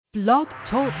Blog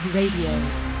Talk Radio.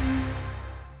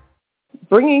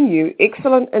 Bringing you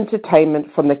excellent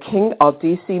entertainment from the king of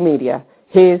DC media.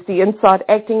 Here's the Inside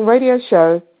Acting Radio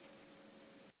Show.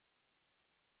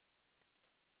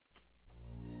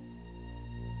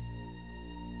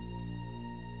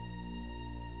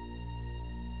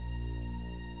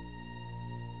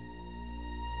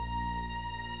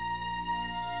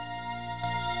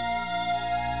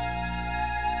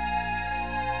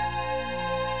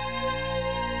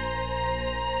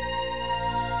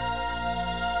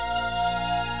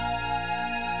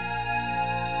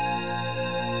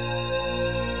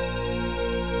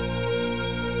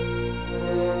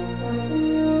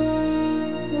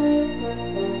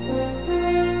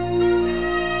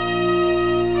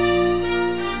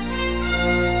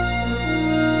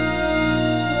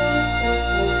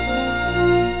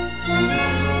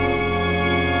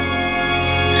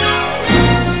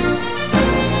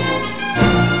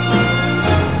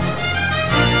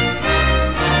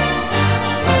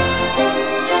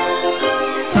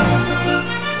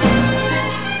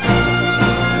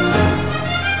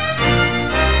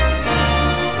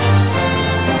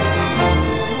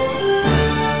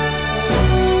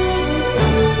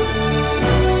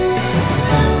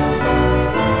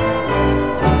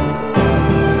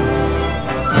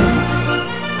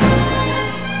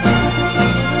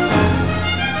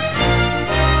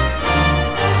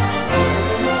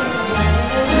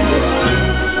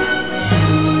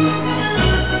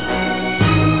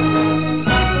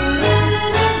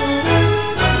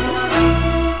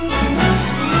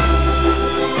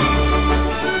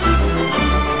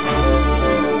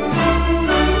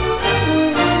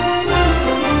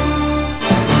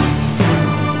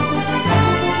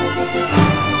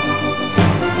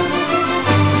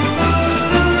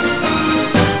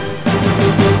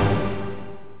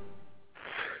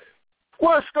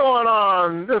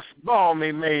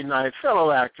 May night,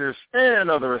 fellow actors and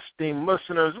other esteemed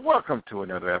listeners, welcome to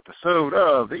another episode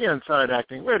of the Inside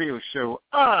Acting Radio Show.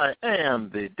 I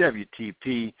am the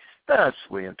WTP, that's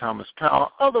William Thomas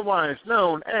Powell, otherwise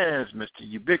known as Mr.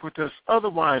 Ubiquitous,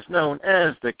 otherwise known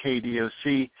as the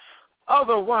KDOC,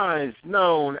 otherwise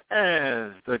known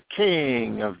as the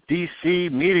King of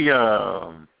DC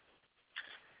Media.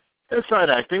 Inside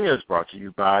Acting is brought to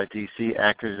you by DC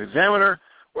Actors Examiner,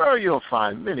 where you'll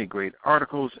find many great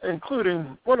articles,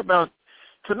 including one about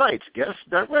tonight's guest,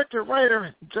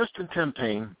 director-writer Justin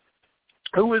Timpane,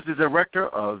 who is the director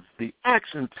of the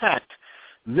action-packed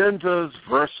Ninjas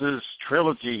vs.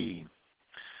 Trilogy.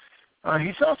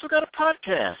 He's also got a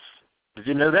podcast. Did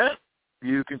you know that?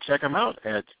 You can check him out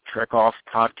at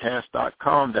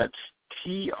TREKOFFpodcast.com. That's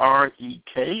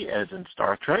T-R-E-K as in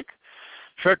Star Trek,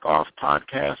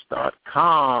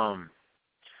 TREKOFFpodcast.com.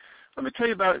 Let me tell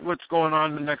you about what's going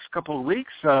on in the next couple of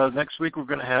weeks. Next week we're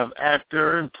going to have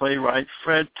actor and playwright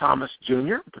Fred Thomas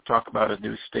Jr. to talk about his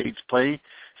new stage play,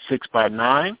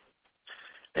 6x9.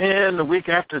 And the week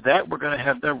after that we're going to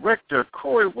have director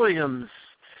Corey Williams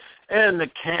and the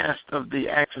cast of the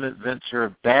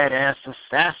action-adventure Badass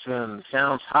Assassin.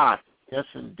 Sounds hot. Yes,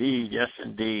 indeed. Yes,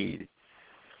 indeed.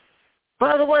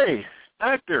 By the way,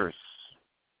 actors,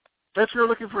 if you're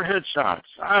looking for headshots,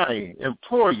 I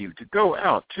implore you to go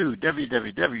out to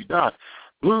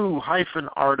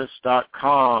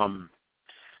www.blue-artist.com.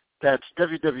 That's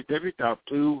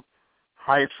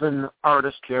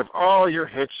www.blue-artist. Care of all your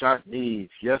headshot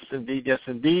needs. Yes, indeed. Yes,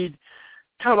 indeed.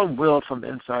 Tell them Will from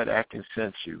Inside Acting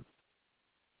sent you.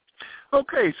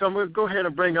 Okay, so I'm going to go ahead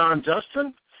and bring on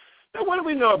Justin. Now, what do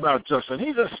we know about Justin?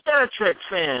 He's a Star Trek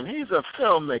fan. He's a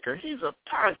filmmaker. He's a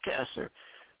podcaster.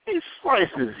 He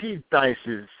slices, he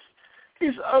dices.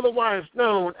 He's otherwise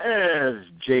known as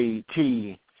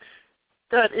JT.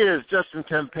 That is Justin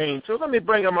Timpane. So let me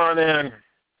bring him on in.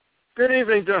 Good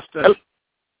evening, Justin.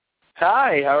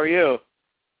 Hi, how are you?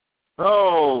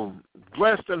 Oh,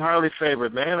 blessed and highly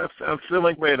favored, man. I'm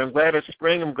feeling great. I'm glad it's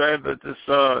spring. I'm glad that this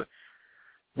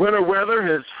winter weather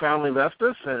has finally left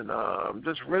us, and I'm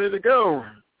just ready to go.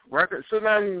 So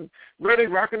I'm ready,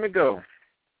 rocking to go.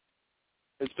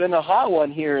 It's been a hot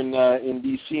one here in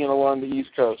D.C. and along the East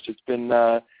Coast. It's been,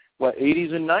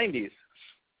 80s and 90s?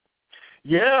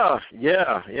 Yeah,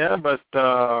 but,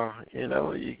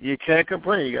 you can't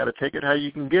complain. You got to take it how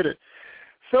you can get it.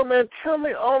 So, man, tell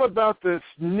me all about this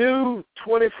new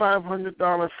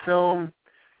 $2,500 film.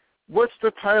 What's the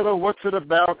title, what's it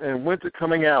about, and when's it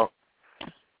coming out?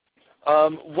 By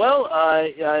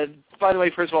the way,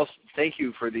 first of all, thank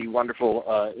you for the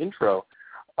wonderful intro.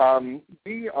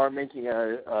 We are making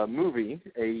a movie,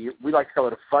 we like to call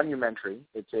it a funumentary.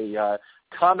 It's a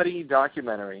comedy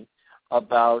documentary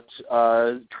about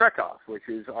TREKOFF, which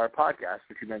is our podcast,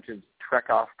 which you mentioned,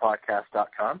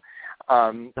 TREKOFFpodcast.com.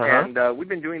 And we've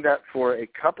been doing that for a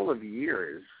couple of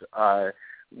years.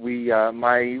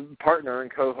 My partner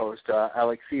and co-host,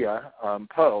 Alexia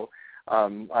Poe,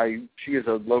 she is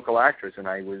a local actress, and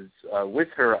I was with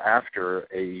her after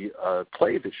a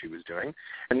play that she was doing.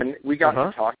 And then we got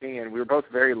to talking, and we were both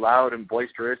very loud and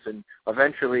boisterous, and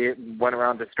eventually it went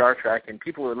around to Star Trek, and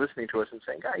people were listening to us and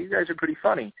saying, "God, you guys are pretty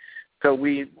funny." So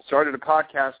we started a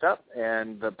podcast up,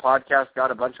 and the podcast got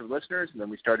a bunch of listeners, and then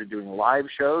we started doing live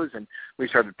shows, and we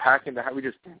started packing we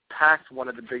just packed one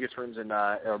of the biggest rooms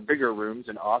or bigger rooms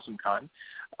in AwesomeCon.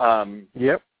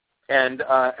 Yep. And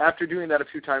after doing that a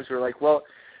few times, we were like, well,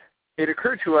 it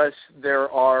occurred to us there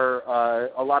are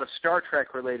a lot of Star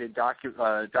Trek-related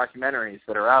documentaries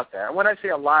that are out there. And when I say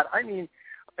a lot, I mean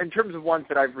in terms of ones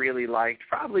that I've really liked,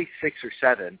 probably 6 or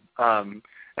 7,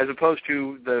 as opposed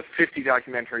to the 50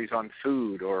 documentaries on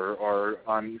food or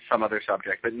on some other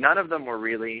subject. But none of them were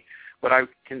really what I would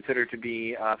consider to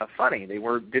be funny. They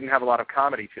didn't have a lot of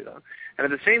comedy to them. And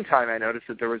at the same time, I noticed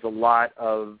that there was a lot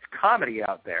of comedy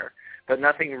out there, but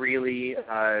nothing really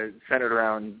centered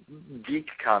around geek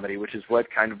comedy, which is what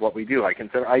we do.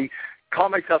 I call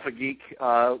myself a geek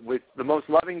with the most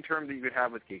loving term that you could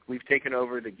have with geek. We've taken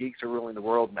over. The geeks are ruling the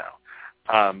world now.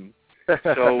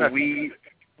 So we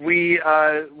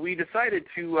decided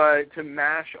to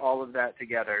mash all of that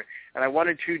together, and I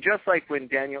wanted to, just like when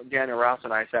Daniel Ross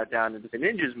and I sat down and did the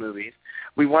Ninjas movies,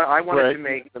 I wanted to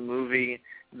make the movie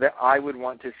that I would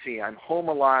want to see. I'm home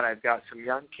a lot. I've got some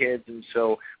young kids, and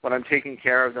so when I'm taking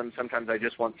care of them, sometimes I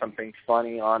just want something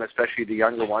funny on, especially the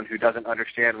younger one who doesn't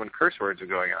understand when curse words are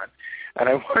going on. And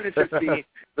I wanted to see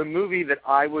the movie that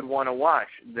I would want to watch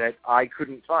that I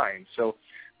couldn't find. So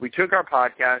we took our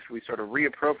podcast, we sort of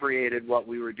reappropriated what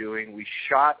we were doing. We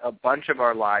shot a bunch of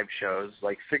our live shows,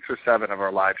 like 6 or 7 of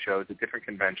our live shows at different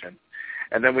conventions.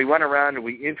 And then we went around and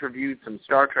we interviewed some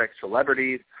Star Trek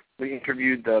celebrities. We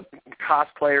interviewed the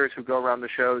cosplayers who go around the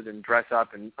shows and dress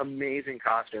up in amazing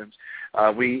costumes.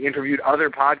 We interviewed other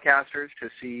podcasters to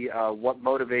see what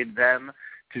motivated them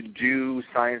to do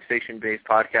science fiction-based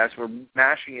podcasts. We're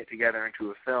mashing it together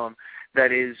into a film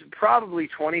that is probably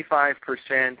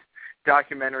 25%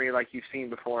 documentary like you've seen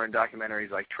before in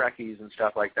documentaries like Trekkies and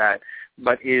stuff like that,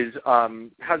 but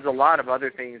has a lot of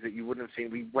other things that you wouldn't have seen.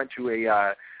 We went to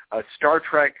a Star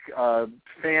Trek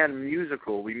fan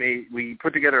musical. We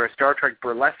put together a Star Trek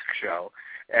burlesque show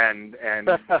and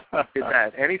did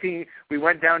that. We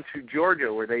went down to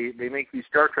Georgia where they make these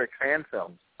Star Trek fan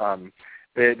films.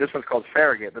 This one's called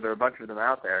Farragut, but there are a bunch of them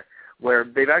out there where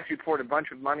they've actually poured a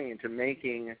bunch of money into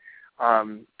making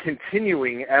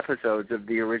continuing episodes of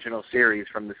the original series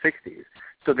from the 60s.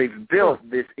 So they've built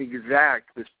this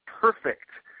perfect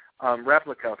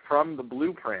replica from the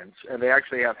blueprints, and they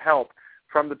actually have help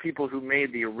from the people who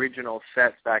made the original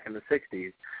sets back in the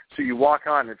 60s. So you walk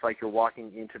on, it's like you're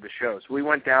walking into the show. So we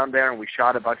went down there and we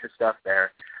shot a bunch of stuff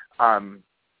there. And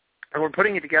we're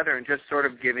putting it together and just sort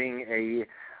of giving a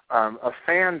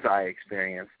fan's eye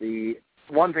experience. The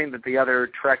one thing that the other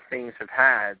Trek things have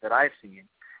had that I've seen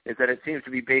is that it seems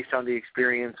to be based on the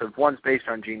experience of, one's based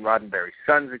on Gene Roddenberry's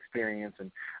son's experience,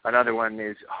 and another one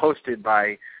is hosted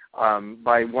by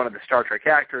one of the Star Trek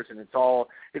actors, and it's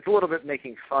a little bit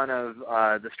making fun of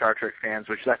the Star Trek fans,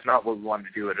 which that's not what we wanted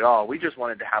to do at all. We just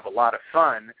wanted to have a lot of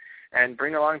fun and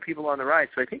bring along people on the ride.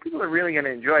 So I think people are really going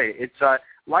to enjoy it. It's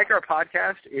like our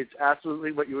podcast. It's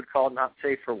absolutely what you would call not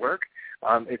safe for work.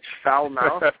 It's foul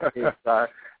mouth.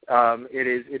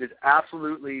 It is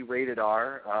absolutely rated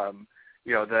R.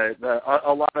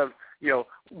 A lot of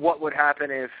what would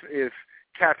happen if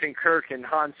Captain Kirk and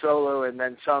Han Solo and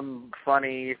then some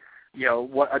funny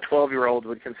what a 12-year-old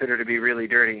would consider to be really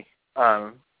dirty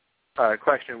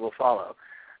question will follow,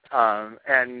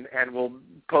 and we'll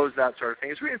pose that sort of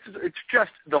thing. It's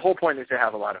just the whole point is to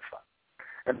have a lot of fun,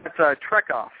 and that's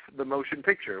TREKOFF, the motion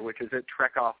picture, which is at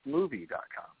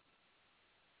TREKOFFmovie.com.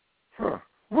 Huh.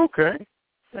 Okay.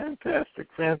 Fantastic.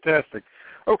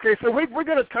 Okay, so we're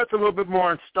going to touch a little bit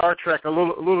more on Star Trek a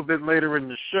little bit later in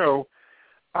the show.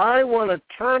 I want to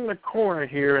turn the corner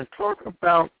here and talk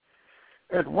about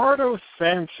Eduardo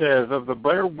Sanchez of the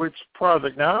Blair Witch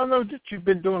Project. Now, I know that you've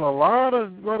been doing a lot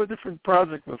of different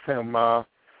projects with him. So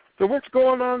what's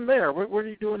going on there? What are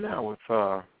you doing now with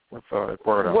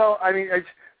Eduardo? Well, I mean,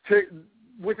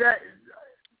 with that,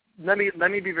 let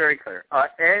me be very clear.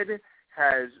 Ed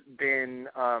has been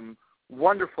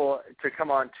wonderful to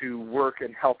come on to work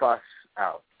and help us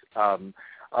out.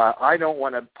 I don't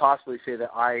want to possibly say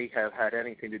that I have had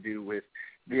anything to do with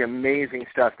the amazing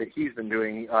stuff that he's been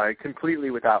doing completely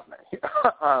without me.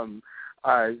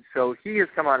 So he has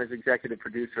come on as executive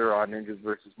producer on Ninjas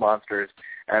vs. Monsters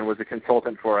and was a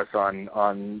consultant for us on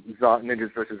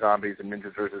Ninjas vs. Zombies and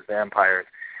Ninjas vs. Vampires.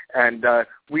 And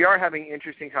we are having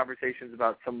interesting conversations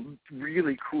about some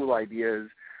really cool ideas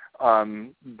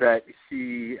that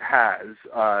he has,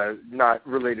 not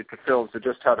related to films, but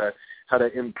just how to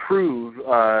improve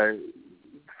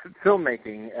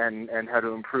filmmaking and how to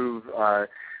improve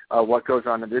what goes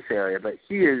on in this area. But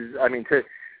he is, I mean, to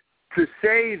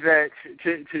say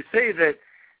that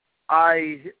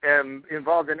I am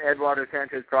involved in Eduardo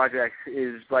Sanchez projects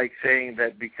is like saying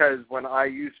that because when I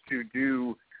used to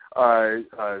do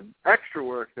extra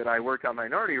work that I worked on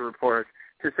Minority Report,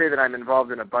 to say that I'm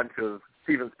involved in a bunch of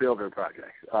Steven Spielberg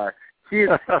projects. He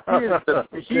is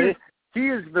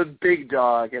the big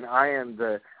dog, and I am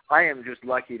just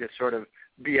lucky to sort of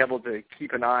be able to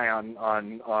keep an eye on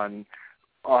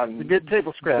the good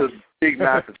table scraps, the big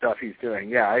massive stuff he's doing.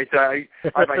 Yeah, I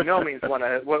by no means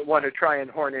want to try and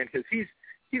horn in because he's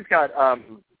got I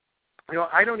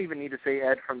don't even need to say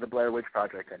Ed from the Blair Witch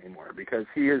Project anymore because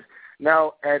he is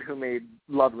now Ed who made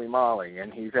Lovely Molly,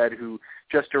 and he's Ed who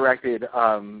just directed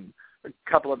a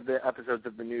couple of the episodes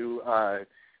of the new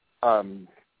From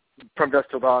Dusk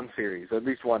Till Dawn series, at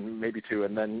least one, maybe two,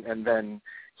 and then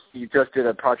he just did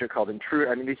a project called Intrude.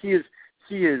 I mean, he is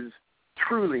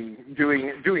truly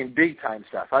doing big time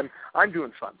stuff. I'm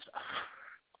doing fun stuff.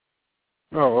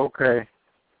 Oh, okay.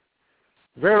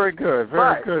 Very good,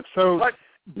 very good. So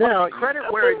now credit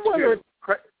where it's due.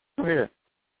 Go ahead.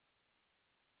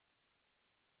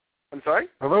 I'm sorry?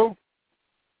 Hello?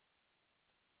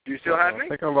 Do you still have me? I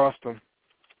think I lost him.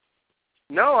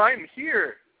 No, I'm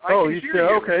here. You still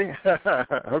okay?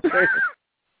 Okay.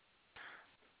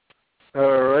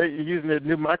 All right, you're using a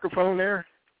new microphone there?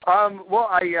 Well,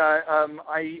 I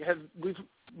have.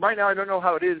 Right now, I don't know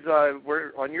how it is.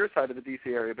 We're on your side of the DC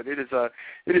area, but it is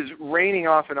raining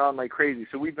off and on like crazy.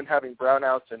 So we've been having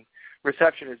brownouts, and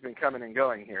reception has been coming and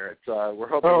going here. It's we're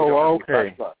hoping.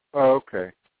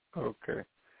 Okay. Okay.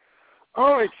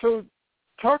 All right. So,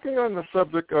 talking on the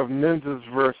subject of Ninjas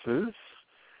Versus,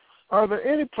 are there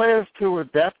any plans to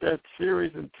adapt that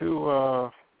series into a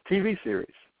TV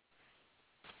series?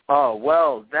 Oh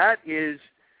well, that is.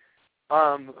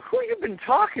 Who you been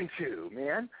talking to,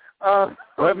 man? Well,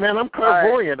 man, I'm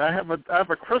clairvoyant. I have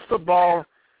a crystal ball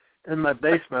in my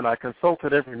basement. I consult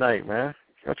it every night, man.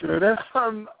 Don't you know that?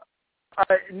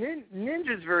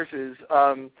 Ninjas Versus.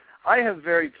 I have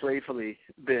very playfully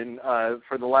been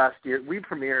for the last year. We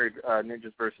premiered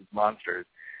Ninjas Versus Monsters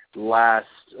last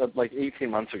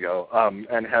 18 months ago,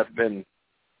 and have been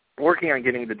working on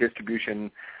getting the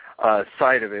distribution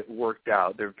side of it worked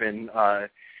out. There have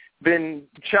been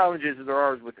challenges as there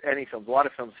are with any films. A lot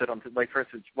of films sit on, like for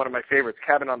instance, one of my favorites,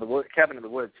 Cabin in the Woods, sat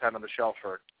on the shelf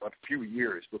for a few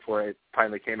years before it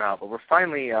finally came out. But we're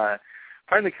finally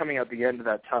coming out the end of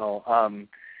that tunnel.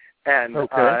 And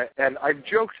I've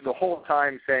joked the whole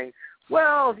time saying,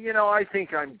 well, I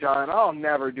think I'm done. I'll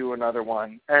never do another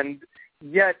one. And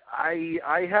yet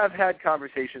I have had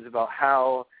conversations about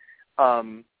how a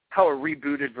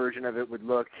rebooted version of it would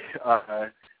look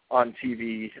on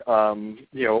TV,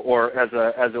 or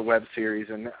as a web series,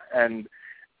 and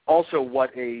also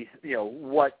what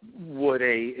would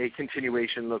a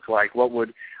continuation look like? What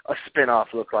would a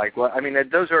spin-off look like? Well, I mean,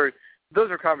 those are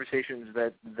conversations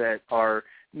that are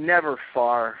never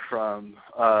far from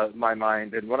my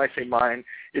mind. And when I say mine,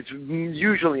 it's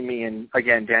usually me and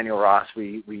again Daniel Ross.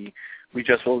 We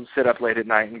just will sit up late at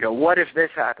night and go, what if this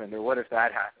happened or what if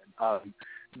that happened?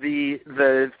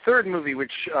 The third movie,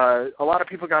 which a lot of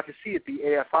people got to see at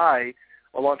the AFI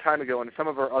a long time ago and some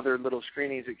of our other little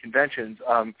screenings at conventions,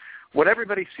 when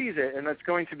everybody sees it, and that's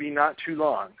going to be not too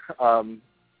long,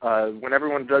 when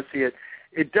everyone does see it,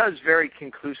 it does very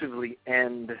conclusively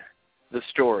end the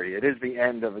story. It is the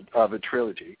end of a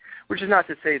trilogy, which is not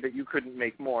to say that you couldn't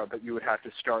make more, but you would have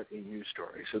to start a new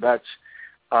story. So that's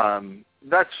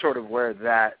sort of where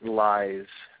that lies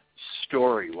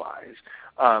story-wise.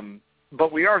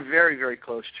 But we are very, very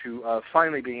close to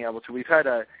finally being able to. We've had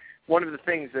one of the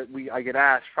things that I get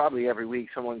asked probably every week.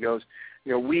 Someone goes,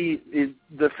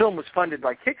 the film was funded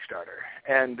by Kickstarter,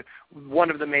 and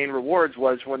one of the main rewards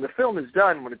was when the film is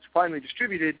done, when it's finally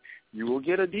distributed, you will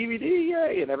get a DVD,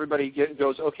 yay! And everybody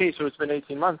goes, okay, so it's been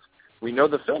 18 months. We know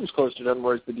the film's close to done.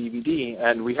 Where's the DVD?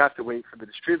 And we have to wait for the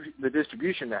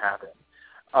distribution to happen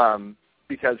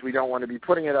because we don't want to be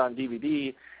putting it on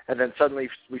DVD and then suddenly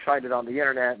we find it on the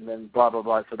internet, and then blah, blah,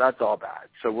 blah. So that's all bad.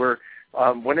 So we're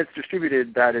when it's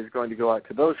distributed, that is going to go out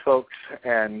to those folks,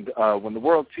 and when the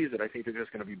world sees it, I think they're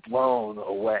just going to be blown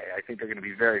away. I think they're going to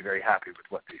be very, very happy with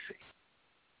what they see.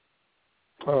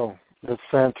 Oh, that's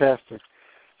fantastic.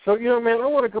 So, man, I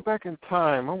want to go back in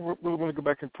time. I really want to go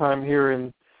back in time here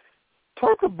and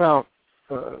talk about,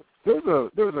 there's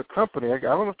a company, I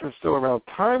don't know if they're still around,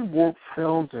 Time Warp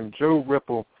Films and Joe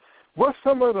Ripple. What's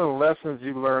some of the lessons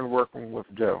you learned working with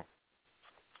Joe?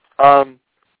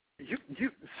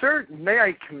 You, sir, may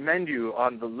I commend you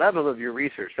on the level of your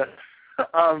research.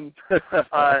 I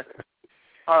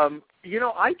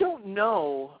don't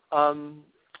know.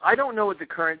 I don't know what the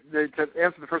current. To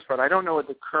answer the first part, I don't know what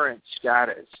the current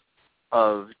status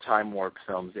of Time Warp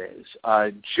Films is.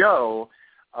 Joe,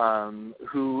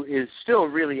 who is still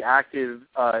really active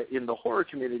in the horror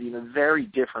community in a very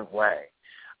different way.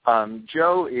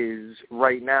 Joe is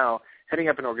right now heading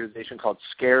up an organization called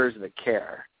Scares That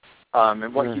Care.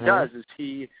 And what he does is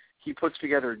he puts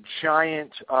together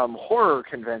giant horror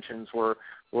conventions where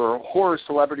horror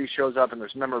celebrity shows up and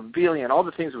there's memorabilia and all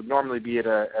the things that would normally be at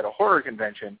a horror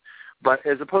convention. But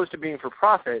as opposed to being for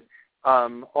profit,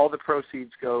 all the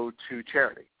proceeds go to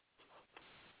charity.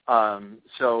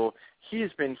 So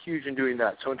he's been huge in doing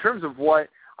that. So in terms of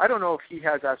I don't know if he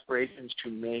has aspirations to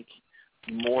make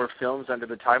more films under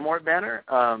the Time Warp banner,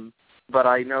 but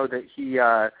I know that he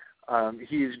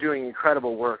is doing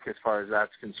incredible work as far as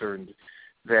that's concerned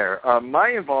there. My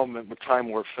involvement with Time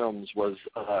Warp Films was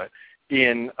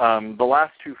in the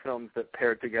last two films that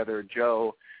paired together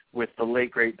Joe with the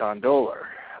late, great Don Dohler,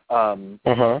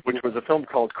 which was a film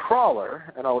called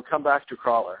Crawler, and I will come back to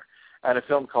Crawler, and a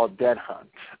film called Dead Hunt.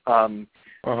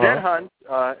 Dead Hunt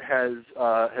has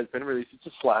been released. It's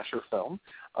a slasher film.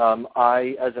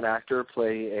 I, as an actor,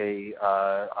 play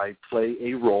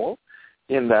a role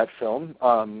in that film.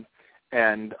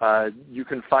 And you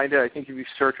can find it, I think, if you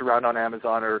search around on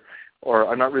Amazon or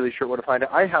I'm not really sure where to find it.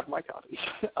 I have my copies.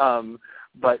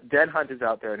 But Dead Hunt is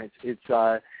out there, and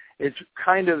it's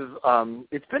kind of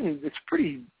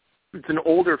it's an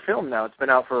older film now. It's been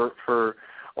out for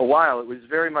a while. It was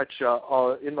very much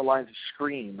in the lines of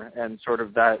Scream and sort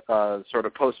of that sort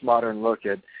of postmodern look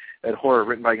at horror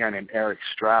written by a guy named Eric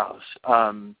Strauss.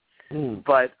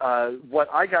 But what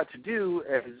I got to do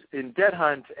in Dead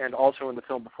Hunt and also in the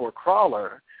film before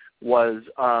Crawler was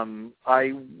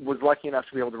I was lucky enough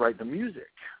to be able to write the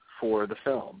music for the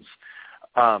films.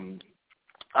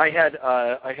 I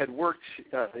had worked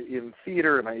in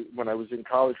theater, and when I was in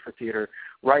college for theater,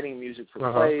 writing music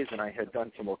for plays, and I had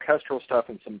done some orchestral stuff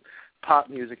and some pop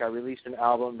music. I released an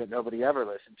album that nobody ever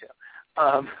listened to.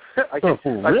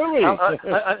 Really?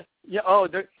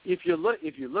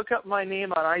 If you look up my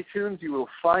name on iTunes, you will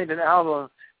find an album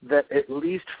that at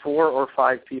least 4 or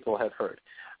 5 people have heard.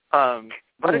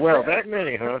 That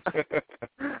many, huh?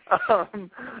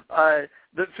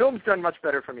 The film's done much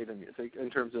better for me than music in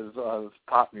terms of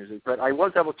pop music, but I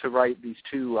was able to write these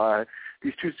two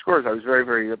scores I was very,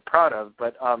 very proud of.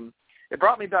 But it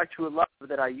brought me back to a love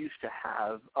that I used to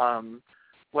have.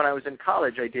 When I was in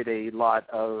college, I did a lot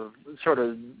of sort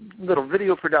of little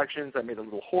video productions. I made a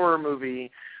little horror movie.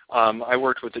 I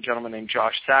worked with a gentleman named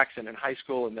Josh Saxon in high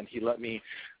school, and then he let me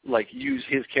use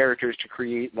his characters to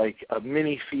create a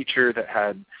mini feature that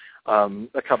had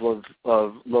a couple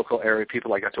of local area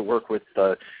people. I got to work with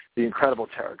the incredible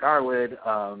Tara Garwood,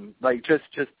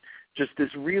 just this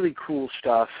really cool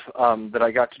stuff that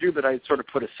I got to do that I sort of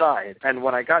put aside. And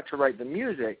when I got to write the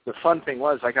music, the fun thing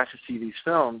was I got to see these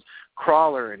films,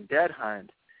 Crawler and Dead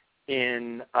Hunt,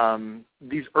 in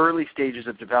these early stages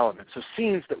of development. So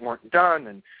scenes that weren't done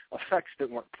and effects that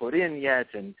weren't put in yet,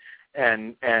 and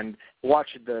watch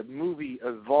the movie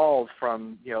evolve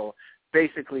from,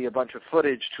 basically a bunch of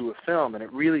footage to a film, and it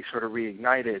really sort of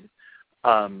reignited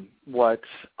what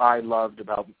I loved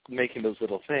about making those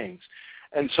little things.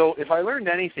 And so if I learned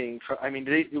anything,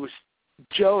 it was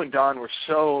Joe and Don were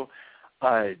so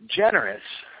generous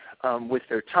with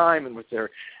their time and with their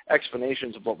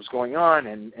explanations of what was going on,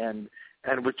 and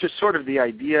with just sort of the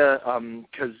idea,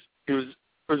 because it was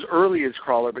as early as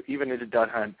Crawler, but even into Dead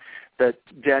Hunt, that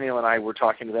Daniel and I were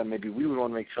talking to them, maybe we would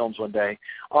want to make films one day,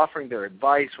 offering their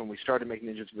advice when we started making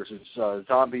Ninjas versus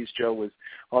Zombies. Joe was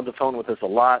on the phone with us a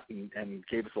lot and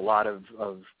gave us a lot of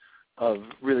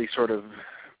really sort of,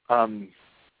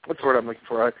 what's the word I'm looking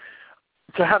for?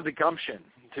 To have the gumption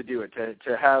to do it,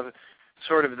 to have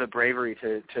sort of the bravery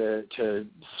to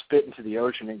spit into the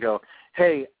ocean and go,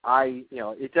 hey,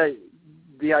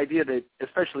 the idea that,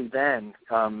 especially then,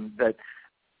 that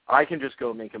I can just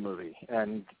go make a movie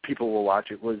and people will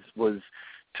watch it was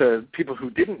to people who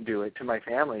didn't do it, to my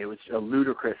family, it was a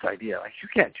ludicrous idea. Like, you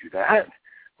can't do that.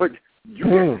 But you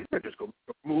can't just go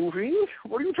make a movie?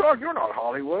 What are you talking? You're not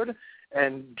Hollywood.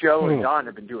 And Joe and Don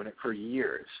have been doing it for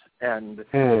years. And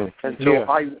so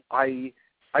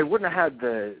I wouldn't have had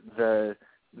the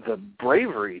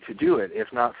bravery to do it if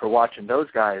not for watching those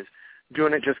guys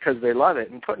doing it just because they love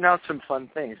it and putting out some fun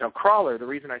things. Now, Crawler, the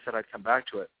reason I said I'd come back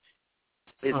to it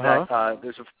is that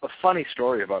there's a funny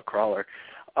story about Crawler.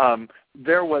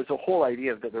 There was a whole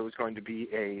idea that there was going to be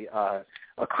a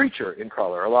creature in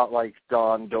Crawler, a lot like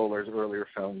Don Dohler's earlier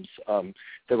films,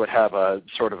 that would have a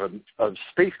sort of a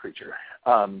space creature.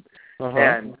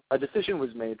 And a decision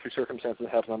was made through circumstances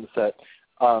that happened on the set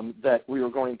that we were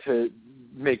going to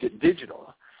make it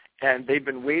digital. And they've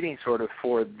been waiting sort of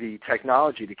for the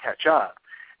technology to catch up.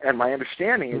 And my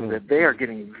understanding is that they are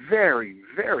getting very,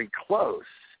 very close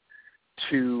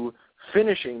to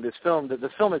finishing this film. The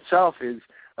film itself is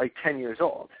like 10 years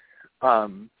old.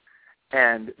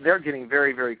 And they're getting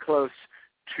very, very close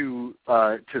to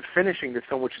finishing this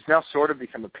film, which has now sort of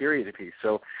become a period piece.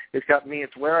 So it's got me.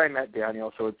 It's Where I Met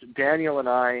Daniel. So it's Daniel and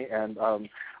I and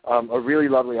a really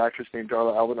lovely actress named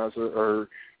Darla Albanese.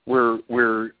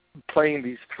 We're playing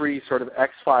these three sort of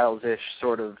X-Files-ish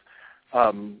sort of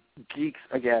geeks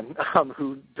again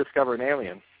who discover an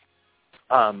alien.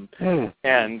 And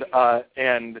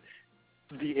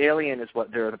the alien is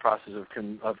what they're in the process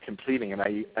of completing. And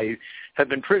I have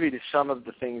been privy to some of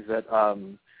the things that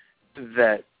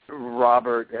that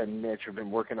Robert and Mitch have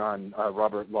been working on.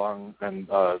 Robert Long and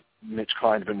Mitch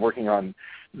Klein have been working on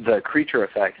the creature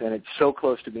effects, and it's so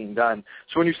close to being done.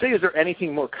 So when you say, is there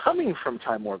anything more coming from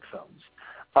Time Warp Films?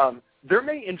 There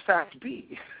may, in fact,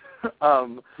 be a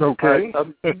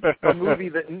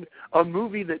movie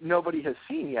that nobody has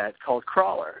seen yet called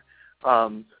Crawler,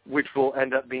 which will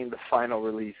end up being the final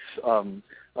release,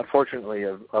 unfortunately,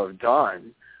 of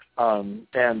Dawn,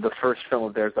 and the first film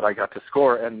of theirs that I got to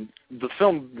score, and the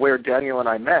film where Daniel and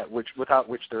I met, without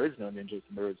which there is no ninjas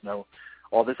and there is no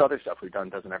all this other stuff we've done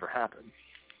doesn't ever happen.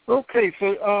 Okay,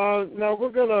 so now we're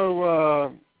going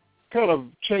to kind of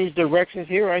change directions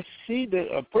here. I see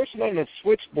a person on the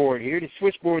switchboard here. The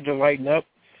switchboards are lighting up.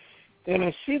 And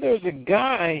I see there's a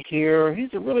guy here. He's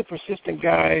a really persistent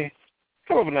guy,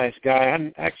 kind of a nice guy.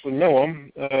 I actually know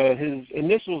him. His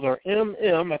initials are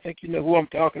MM. I think you know who I'm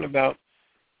talking about.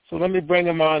 So let me bring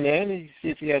him on in and see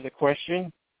if he has a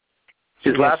question.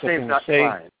 His last name's not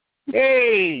Klein.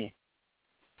 Hey!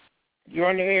 You're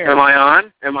on the air. Am I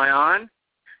on?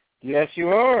 Yes, you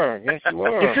are. Yes, you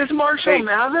are. Is this Marshall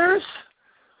Mathers?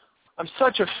 I'm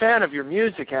such a fan of your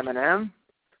music, Eminem.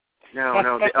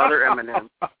 No, the other Eminem.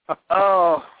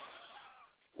 Oh.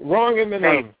 Wrong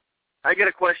Eminem. Hey, I get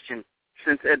a question.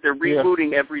 Since they're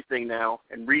rebooting everything now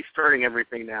and restarting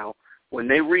everything now, when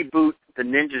they reboot the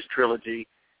Ninjas trilogy,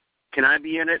 can I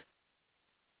be in it?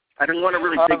 I don't want a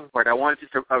really big part. I want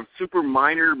just a super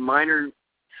minor,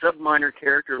 sub-minor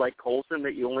character like Coulson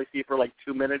that you only see for like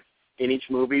 2 minutes in each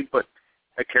movie, but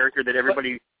a character that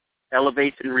everybody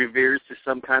elevates and reveres to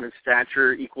some kind of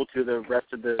stature equal to the rest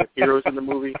of the heroes in the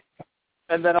movie.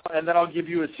 And then I'll give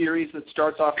you a series that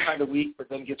starts off kind of weak, but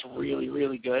then gets really,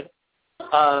 really good.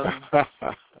 Now,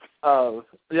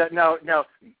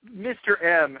 Mr.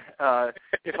 M,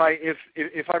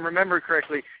 if I remember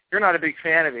correctly, you're not a big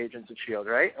fan of Agents of S.H.I.E.L.D.,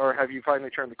 right? Or have you finally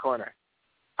turned the corner?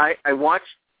 I watched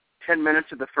 10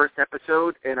 minutes of the first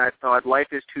episode, and I thought life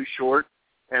is too short,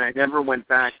 and I never went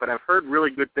back. But I've heard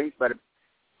really good things about it.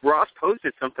 Ross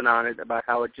posted something on it about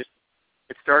how it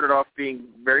started off being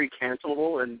very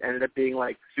cancelable and ended up being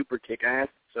like super kick-ass.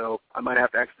 So I might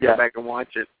have to actually go back and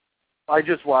watch it. I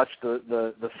just watched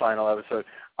the final episode.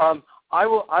 I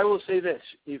will say this: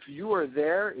 if you are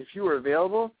there, if you are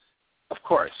available, of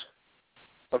course.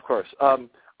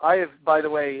 I have, by the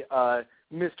way,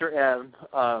 Mr.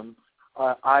 M.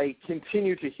 I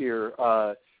continue to hear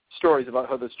stories about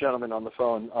how this gentleman on the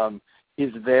phone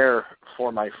is there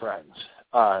for my friends.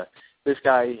 This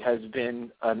guy has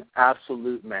been an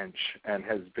absolute mensch and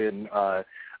has been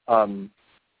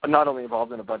not only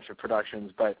involved in a bunch of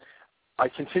productions, but I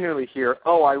continually hear,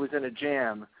 I was in a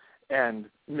jam, and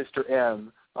Mr.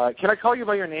 M. Can I call you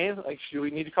by your name? Like, do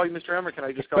we need to call you Mr. M, or can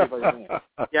I just call you by your name?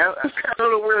 Yeah, I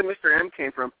don't know where the Mr. M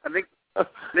came from. I think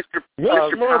Mr.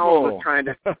 Powell was trying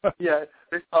to. Yeah.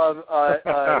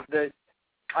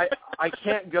 I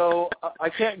can't go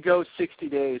 60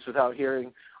 days without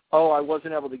hearing, I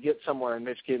wasn't able to get somewhere and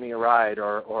Mitch gave me a ride,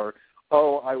 or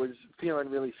I was feeling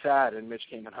really sad and Mitch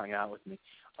came and hung out with me.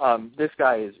 This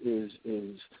guy has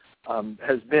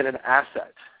been an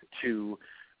asset to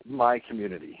my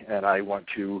community, and I want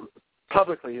to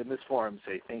publicly in this forum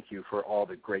say thank you for all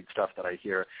the great stuff that I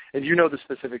hear. And you know the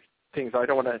specific things. I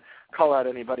don't want to call out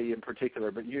anybody in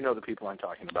particular, but you know the people I'm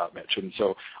talking about, Mitch. And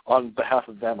so on behalf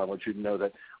of them, I want you to know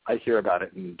that I hear about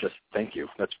it and just thank you.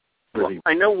 That's really. Well,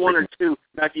 I know one or two.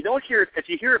 Now, if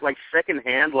you hear it like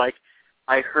secondhand, like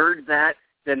I heard that,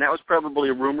 then that was probably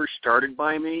a rumor started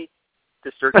by me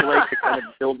to circulate to kind of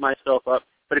build myself up.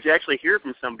 But if you actually hear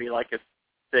from somebody, like if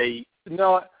they,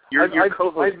 no, your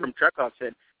co-host from TREKOFF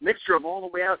said, Mitch drove all the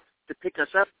way out to pick us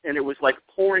up, and it was like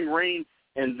pouring rain,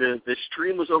 and the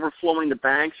stream was overflowing the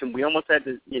banks, and we almost had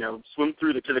to, swim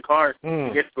through to the car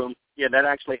to get to him. Yeah, that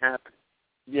actually happened.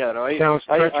 Yeah, no, I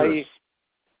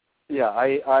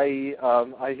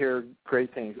hear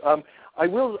great things. I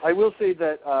will say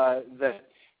that that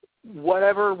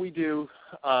whatever we do,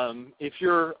 if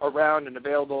you're around and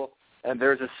available, and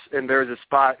there's a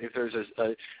spot, if there's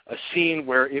a scene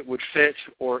where it would fit,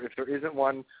 or if there isn't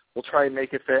one, we'll try and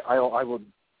make it fit. I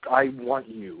want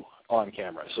you on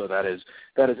camera, so that is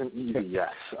an easy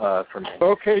yes for me.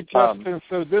 Okay, Justin.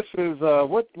 So this is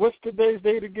what's today's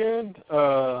date again?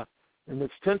 And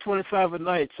it's 10:25 at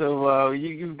night. So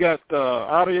you've got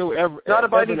audio. Not a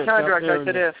binding contract. I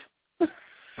said if.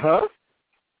 Huh?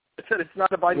 I said it's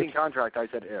not a binding contract. I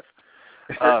said if.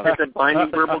 It's a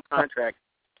binding verbal contract.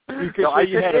 You could say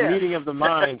you had a meeting of the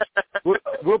minds.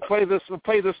 We'll play this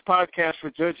podcast for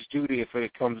Judge Judy if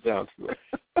it comes down to it.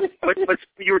 But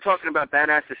you were talking about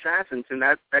Badass Assassins, and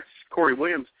that's Corey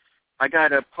Williams. I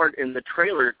got a part in the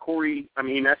trailer. Corey,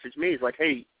 he messaged me. He's like,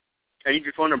 hey, I need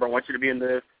your phone number. I want you to be in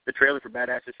the trailer for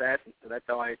Badass Assassins. So that's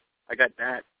how I got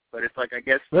that. But it's like, I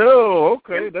guess. Oh,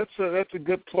 okay. That's a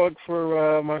good plug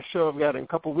for my show I've got in a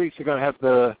couple of weeks. You're going to have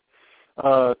the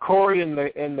Corey and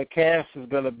the cast is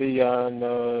going to be on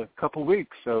a couple of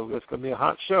weeks, so it's going to be a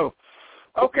hot show.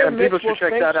 Okay, and people should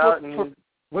check that out.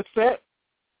 What's that?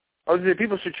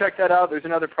 People should check that out. There's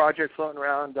another project floating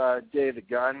around, Day of the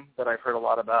Gun, that I've heard a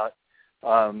lot about.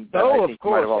 Of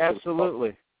course,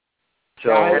 absolutely.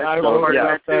 So I wrote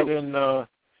about that in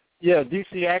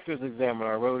DC Actors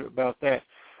Examiner. I wrote about that.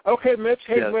 Okay, Mitch.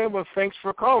 Hey, man. Well, thanks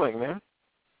for calling, man.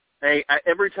 Hey,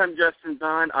 every time Justin's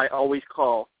on, I always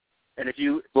call. And if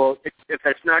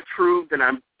that's not true, then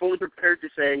I'm fully prepared to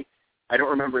say I don't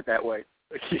remember it that way.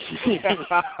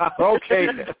 Okay.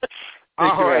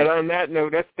 All right. On that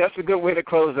note, that's a good way to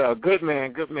close out. Good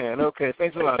man. Okay.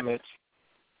 Thanks a lot, Mitch.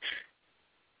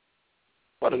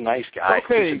 What a nice guy.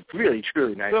 Okay. He's a really,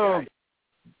 truly nice guy.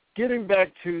 Getting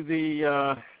back to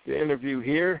the interview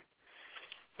here.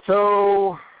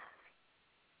 So,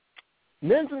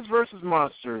 Ninjas vs.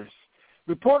 Monsters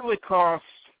reportedly cost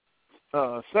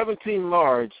 17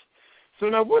 large. So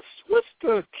now, what's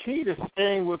the key to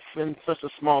staying within such a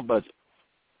small budget?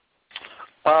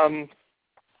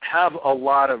 Have a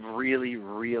lot of really,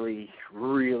 really,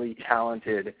 really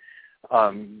talented,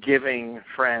 giving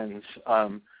friends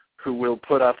who will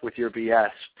put up with your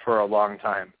BS for a long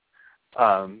time,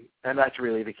 and that's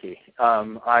really the key.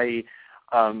 I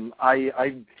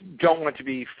don't want to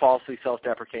be falsely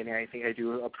self-deprecating. I think I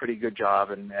do a pretty good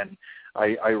job, and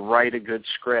I write a good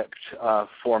script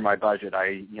for my budget.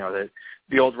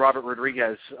 The old Robert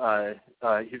Rodriguez,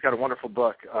 he's got a wonderful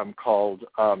book called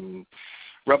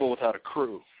Rebel Without a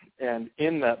Crew, and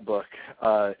in that book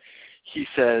he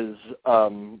says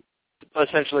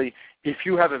essentially, if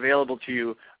you have available to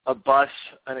you a bus,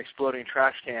 an exploding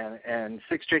trash can, and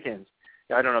 6 chickens,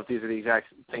 I don't know if these are the exact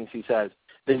things he says,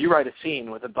 then you write a scene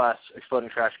with a bus, exploding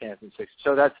trash cans, and 6.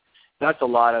 So that's a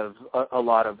lot of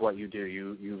what you do.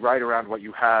 You write around what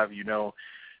you have. You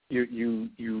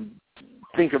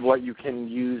think of what you can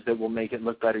use that will make it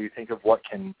look better. You think of what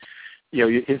can,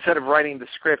 instead of writing the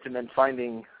script and then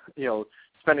finding,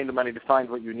 spending the money to find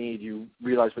what you need, you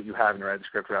realize what you have and write the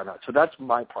script around that. So that's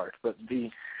my part. But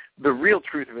the real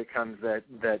truth of it comes that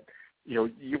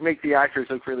you make the actors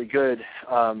look really good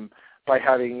by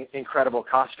having incredible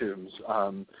costumes.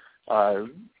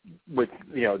 With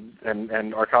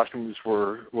and our costumes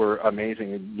were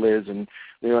amazing. And Liz and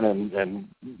Leon and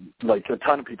like a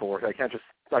ton of people work. I'm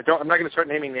not going to start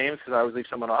naming names because I always leave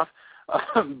someone off.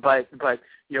 But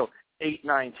 8,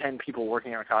 9, 10 people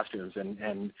working on costumes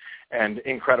and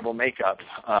incredible makeup.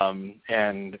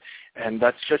 And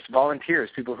that's just volunteers,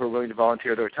 people who are willing to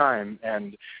volunteer their time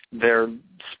and their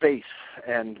space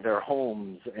and their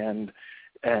homes and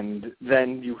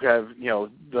then you have,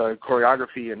 the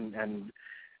choreography and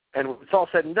when it's all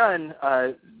said and done,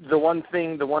 the one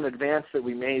advance that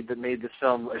we made that made this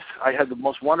film, I had the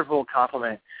most wonderful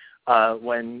compliment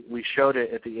when we showed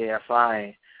it at the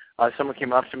AFI. Someone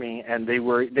came up to me and they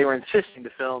were insisting the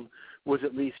film was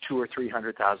at least $200,000 or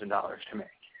 $300,000 to make.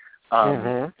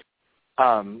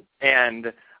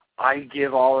 And I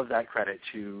give all of that credit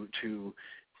to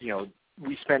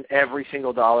we spent every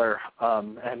single dollar,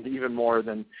 and even more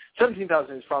than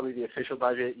 $17,000 is probably the official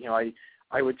budget.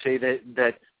 I would say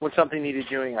that when something needed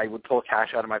doing, I would pull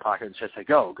cash out of my pocket and just say,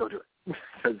 go do it.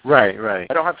 Right.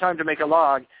 I don't have time to make a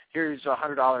log. Here's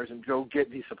 $100 and go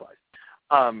get these supplies.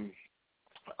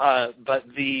 But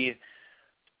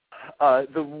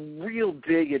the real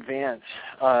big advance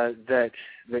that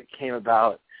came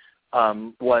about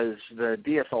was the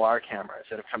DSLR cameras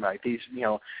that have come out. These,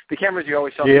 the cameras you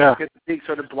always saw, the big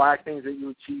sort of black things that you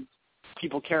would see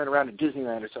people carrying around at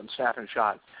Disneyland or something, snapping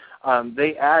shots.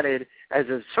 They added, as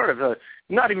a sort of a,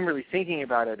 not even really thinking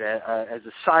about it as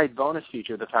a side bonus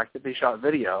feature, the fact that they shot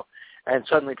video, and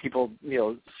suddenly people,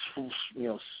 would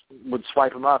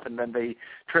swipe them up, and then they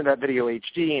turned that video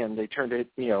HD, and they turned it,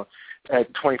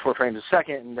 at 24 frames a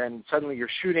second, and then suddenly you're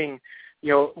shooting.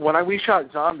 When we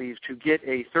shot Zombies, to get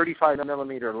a 35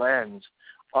 millimeter lens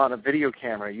on a video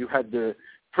camera, you had to,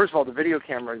 first of all, the video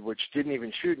camera, which didn't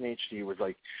even shoot in HD, was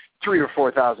like $3,000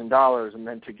 or $4,000, and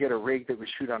then to get a rig that would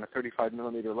shoot on a 35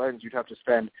 millimeter lens, you'd have to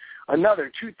spend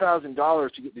another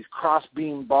 $2,000 to get these cross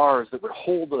beam bars that would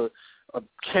hold a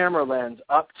camera lens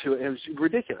up to it. It was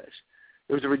ridiculous.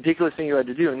 It was a ridiculous thing you had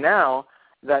to do. And now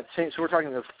so we're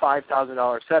talking a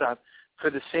 $5,000 setup. For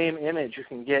the same image, you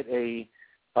can get a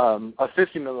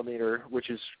 50 millimeter, which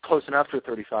is close enough to a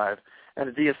 35, and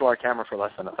a DSLR camera for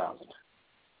less than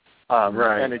 $1,000.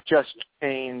 Right. And it just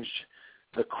changed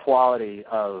the quality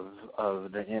of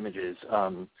the images.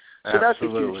 So that's a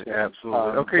huge thing.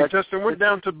 Absolutely. Okay, Justin, we're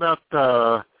down to about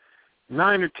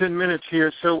 9 or 10 minutes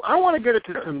here, so I want to get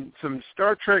into some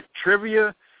Star Trek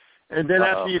trivia, and then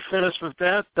after you finish with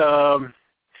that,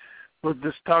 we'll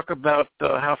just talk about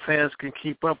how fans can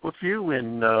keep up with you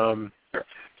and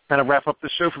kind of wrap up the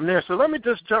show from there. So let me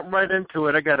just jump right into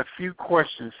it. I got a few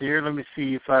questions here. Let me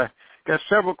see if I got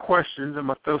several questions. I'm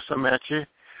going to throw some at you.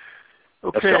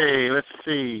 Okay, let's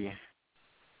see.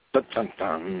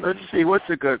 Let's see, what's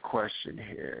a good question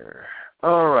here?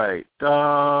 All right.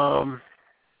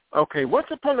 Okay,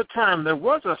 once upon a time, there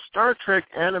was a Star Trek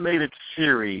animated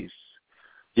series.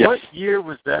 Yes. What year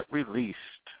was that released?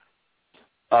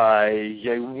 I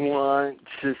want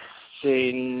to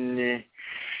say,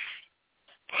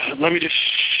 let me just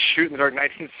shoot in the dark,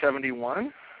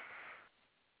 1971?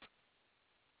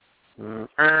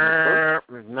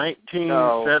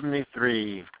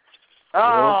 1973.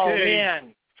 Oh, okay.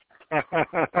 man.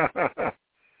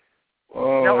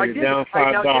 Oh, now, you're down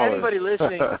 $5. Now,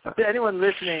 to anyone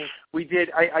listening,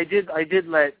 I did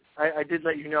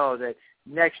let you know that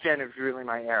Next Gen is really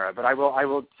my era, but I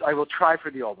will try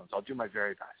for the old ones. I'll do my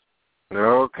very best.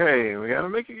 Okay, we got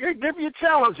to give you a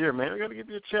challenge here, man. We got to give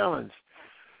you a challenge.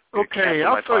 Okay,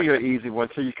 I'll throw you an easy one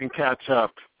so you can catch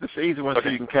up. This is an easy one so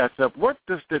you can catch up. What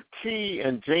does the T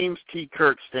in James T.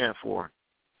 Kirk stand for?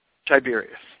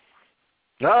 Tiberius.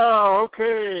 Oh,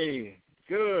 okay.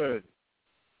 Good.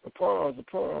 Applause.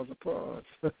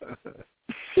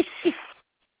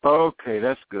 Okay,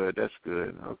 that's good.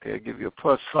 Okay, I'll give you a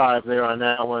 +5 there on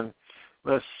that one.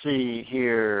 Let's see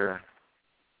here.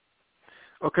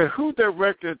 Okay, who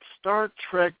directed Star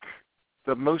Trek,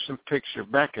 the motion picture,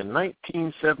 back in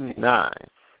 1979?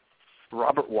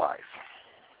 Robert Wise.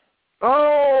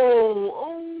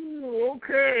 Oh,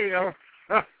 okay.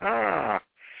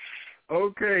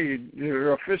 Okay,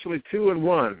 you're officially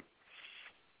 2-1.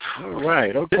 All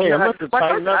right, okay. My heart's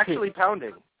actually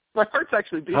pounding. My heart's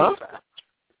actually beating fast.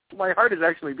 My heart is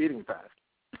actually beating fast.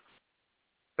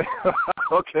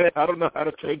 Okay, I don't know how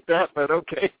to take that, but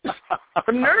okay.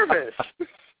 I'm nervous.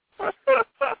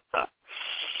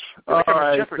 All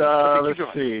right, let's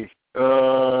see.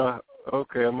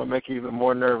 Okay, I'm going to make you even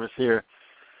more nervous here.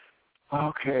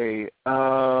 Okay,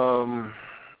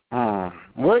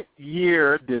 what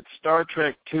year did Star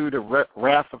Trek II, The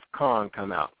Wrath of Khan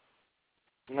come out?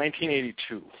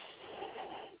 1982.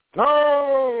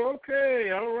 Oh,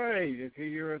 okay, all right. Okay,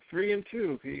 you're 3-2.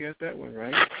 Okay, you got that one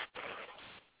right.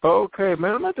 Okay,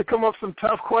 man, I'm going to have to come up with some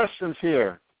tough questions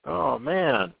here. Oh,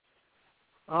 man.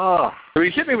 Oh. So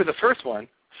you hit me with the first one,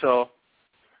 so.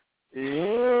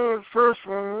 Yeah, first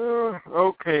one.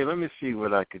 Okay, let me see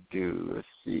what I could do. Let's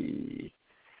see.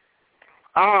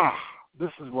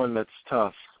 This is one that's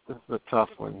tough. This is a tough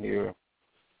one here.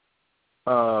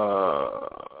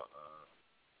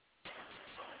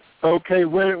 Okay,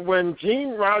 when Gene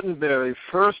Roddenberry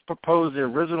first proposed the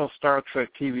original Star Trek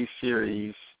TV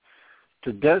series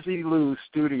to Desilu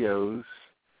Studios,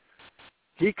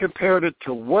 he compared it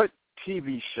to what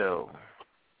TV show?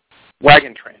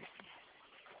 Wagon Train.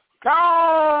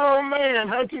 Oh, man,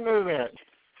 how'd you know that?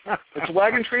 It's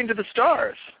Wagon Train to the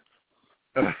Stars.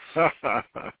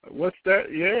 What's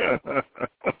that? Yeah.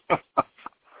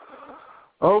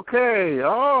 Okay.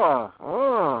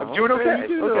 I'm doing okay.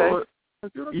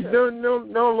 You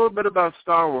know a little bit about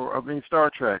Star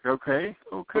Trek. Okay.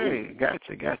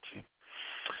 Gotcha.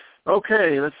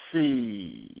 Okay, let's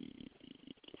see.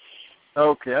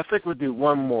 Okay, I think we'll do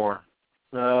one more.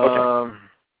 No,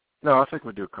 I think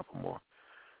we'll do a couple more.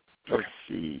 Let's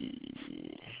see.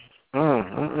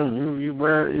 You're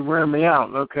wearing me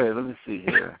out. Okay, let me see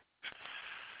here.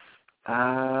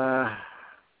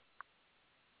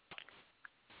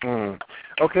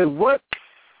 Okay, what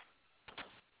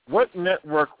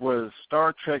network was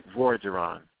Star Trek Voyager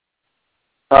on?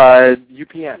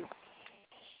 UPN.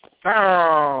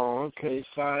 Oh, okay,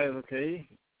 5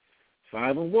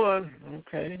 and 1.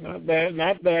 Okay, not bad.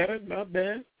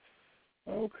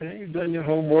 Okay, you've done your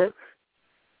homework.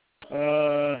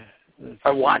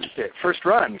 I watched it. First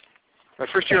run. My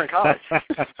first year in college.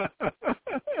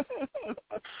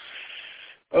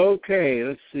 Okay,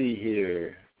 let's see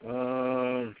here.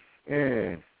 Let's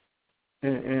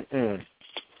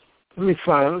see if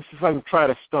I can try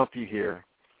to stump you here.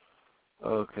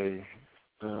 Okay.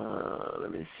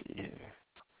 Let me see here.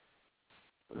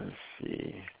 Let's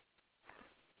see.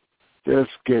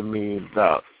 Just give me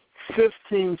about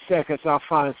 15 seconds. I'll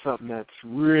find something that's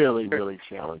really, really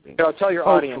challenging. I'll tell your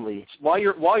Hopefully. audience, while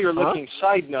you're looking,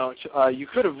 side note, you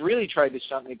could have really tried to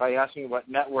stump me by asking what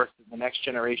network the next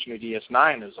generation of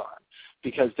DS9 is on,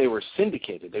 because they were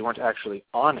syndicated. They weren't actually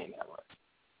on a network.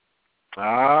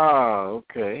 Ah,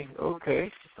 okay. All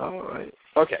right.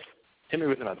 Okay. Hit me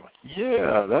with another one.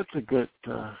 Yeah, that's a good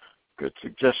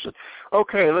suggestion.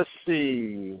 Okay, let's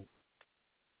see.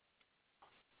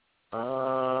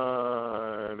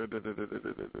 I'm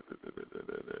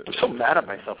so mad at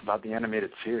myself about the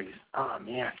animated series. Oh,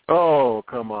 man. Oh,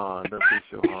 come on. Don't be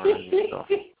so hard on yourself.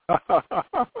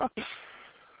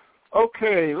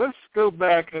 Okay, let's go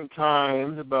back in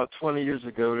time. About 20 years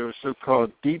ago, there was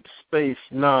so-called Deep Space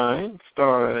Nine,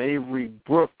 starring Avery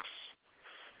Brooks.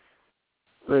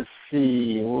 Let's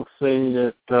see. We'll say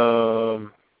that, the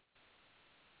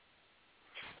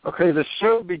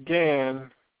show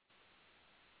began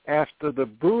after the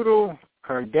brutal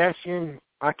Kardashian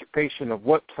occupation of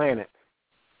what planet?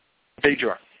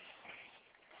 Bajor.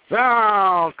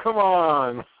 Oh, come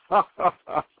on.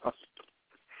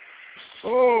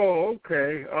 Oh,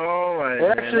 okay. All right.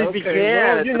 It actually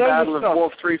began at the Battle of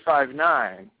Wolf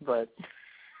 359, but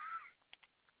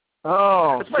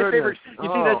that's my favorite. You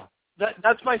see,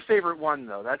 that's my favorite one,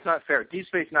 though. That's not fair. Deep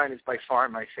Space Nine is by far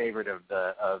my favorite of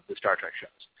the Star Trek shows.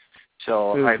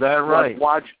 So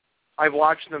I've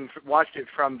watched it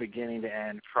from beginning to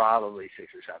end probably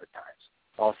 6 or 7 times,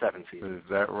 all 7 seasons. Is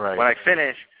that right? When I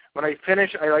finish, because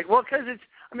it's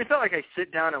not like I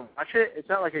sit down and watch it. It's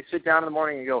not like I sit down in the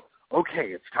morning and go,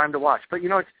 okay, it's time to watch. But,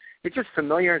 it's just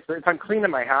familiar. If I'm cleaning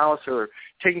my house or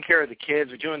taking care of the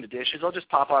kids or doing the dishes, I'll just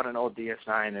pop on an old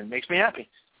DS9 and it makes me happy.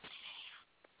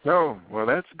 Oh, well,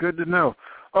 that's good to know.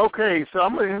 Okay, so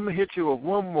I'm going to hit you with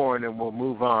one more and then we'll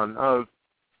move on.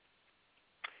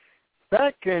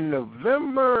 Back in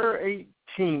November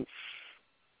 18th,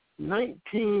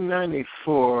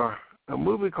 1994, a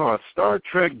movie called Star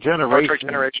Trek Generation.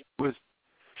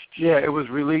 It was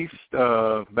released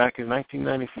back in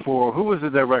 1994. Who was the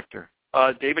director?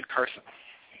 David Carson.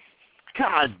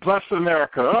 God bless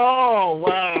America. Oh,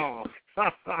 wow.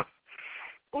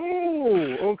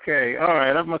 Oh, okay. All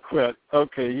right, I'm going to quit.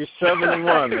 Okay, you're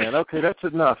 71, man. Okay, that's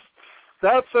enough.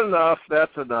 Okay,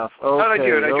 How'd I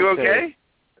do? Did I do okay?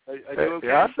 I do okay?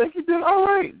 Yeah, I think you did all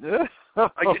right.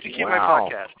 I get to keep my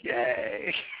podcast.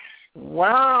 Yay.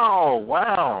 Wow.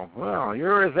 Well,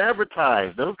 you're as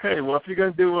advertised. Okay, well, if you're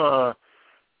going to do a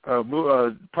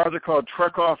project called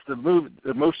TREKOFF,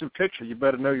 the motion picture, you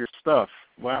better know your stuff.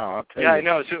 Wow, I'll tell you. Yeah, I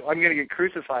know. So I'm going to get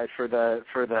crucified for the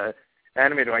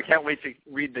animator. I can't wait to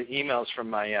read the emails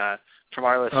from our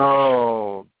listeners.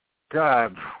 Oh,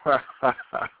 God. I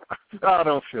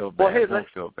don't feel bad. Well, hey, don't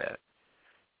feel bad.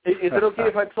 Is it okay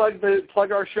if I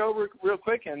plug our show real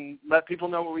quick and let people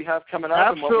know what we have coming up?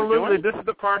 Absolutely. And what we're doing? This is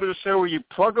the part of the show where you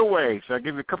plug away. So I'll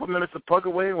give you a couple minutes to plug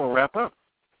away and we'll wrap up.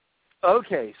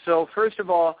 Okay. So first of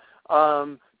all,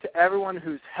 to everyone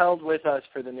who's held with us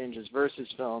for the Ninjas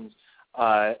Versus films,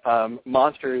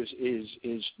 Monsters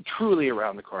is truly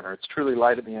around the corner. It's truly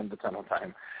light at the end of the tunnel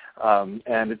time.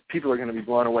 And people are going to be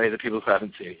blown away, the people who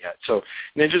haven't seen it yet. So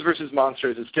Ninjas Versus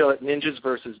Monsters is still at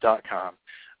ninjasversus.com.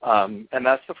 And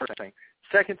that's the first thing.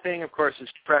 Second thing, of course, is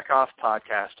TREKOFF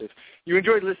podcast. If you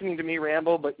enjoyed listening to me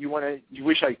ramble, but you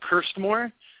wish I cursed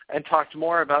more and talked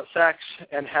more about sex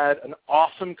and had an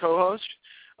awesome co-host,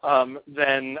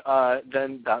 then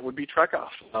that would be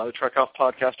TREKOFF.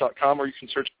 TREKOFFpodcast.com, or you can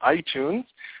search iTunes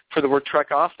for the word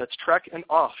TREKOFF. That's Trek and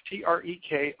Off,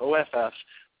 TREKOFF.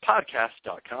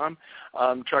 podcast.com.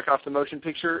 TREKOFF the motion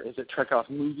picture is at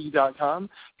TREKOFFmovie.com.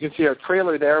 You can see our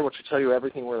trailer there, which will tell you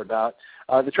everything we're about.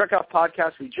 The TREKOFF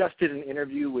podcast, we just did an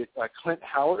interview with Clint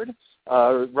Howard,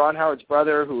 Ron Howard's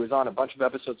brother, who was on a bunch of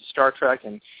episodes of Star Trek,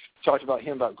 and talked about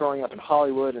him about growing up in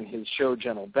Hollywood and his show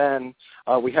Gentle Ben.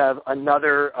 We have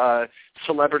another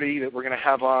celebrity that we're going to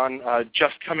have on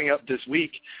just coming up this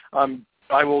week.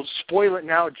 I will spoil it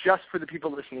now just for the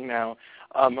people listening now.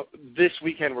 This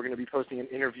weekend we're going to be posting an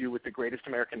interview with the greatest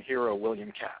American hero,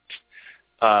 William Katt,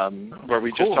 where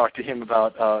we just talked to him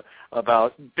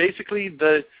about basically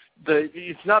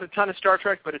it's not a ton of Star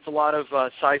Trek, but it's a lot of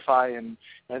sci-fi and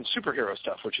superhero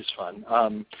stuff, which is fun.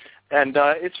 And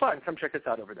it's fun. Come check us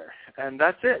out over there. And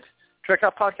that's it.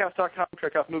 TREKOFFpodcast.com,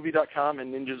 TREKOFFmovie.com,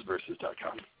 and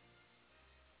ninjasversus.com.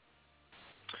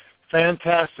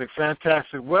 Fantastic.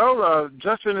 Well,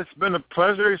 Justin, it's been a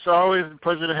pleasure. It's always a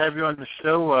pleasure to have you on the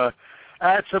show.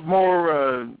 I had some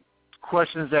more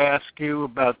questions to ask you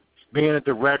about being a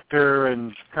director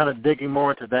and kind of digging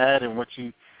more into that and what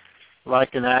you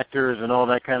like in actors and all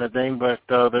that kind of thing. But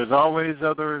there's always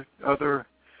other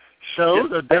shows.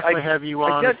 I'll definitely have you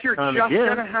on. I guess you're just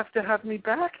going to have me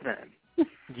back then.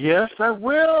 Yes, I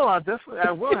will.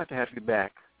 I will have to have you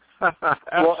back.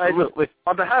 Absolutely.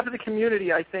 Well, on behalf of the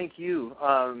community, I thank you.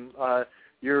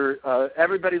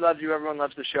 Everybody loves you. Everyone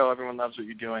loves the show. Everyone loves what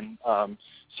you're doing.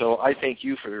 So I thank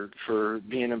you for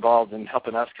being involved and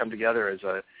helping us come together as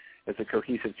a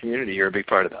cohesive community. You're a big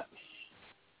part of that.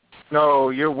 No,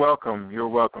 you're welcome. You're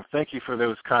welcome. Thank you for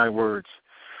those kind words.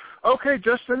 Okay,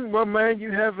 Justin. Well, man,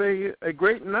 you have a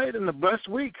great night and a blessed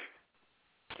week.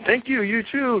 Thank you. You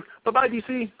too. Bye-bye,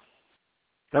 DC.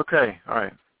 Okay. All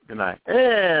right. Good night.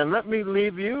 And let me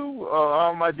leave you,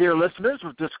 all my dear listeners,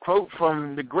 with this quote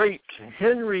from the great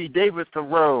Henry David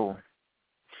Thoreau.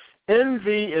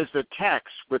 Envy is the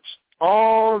tax which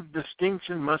all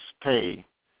distinction must pay.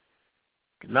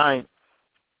 Good night.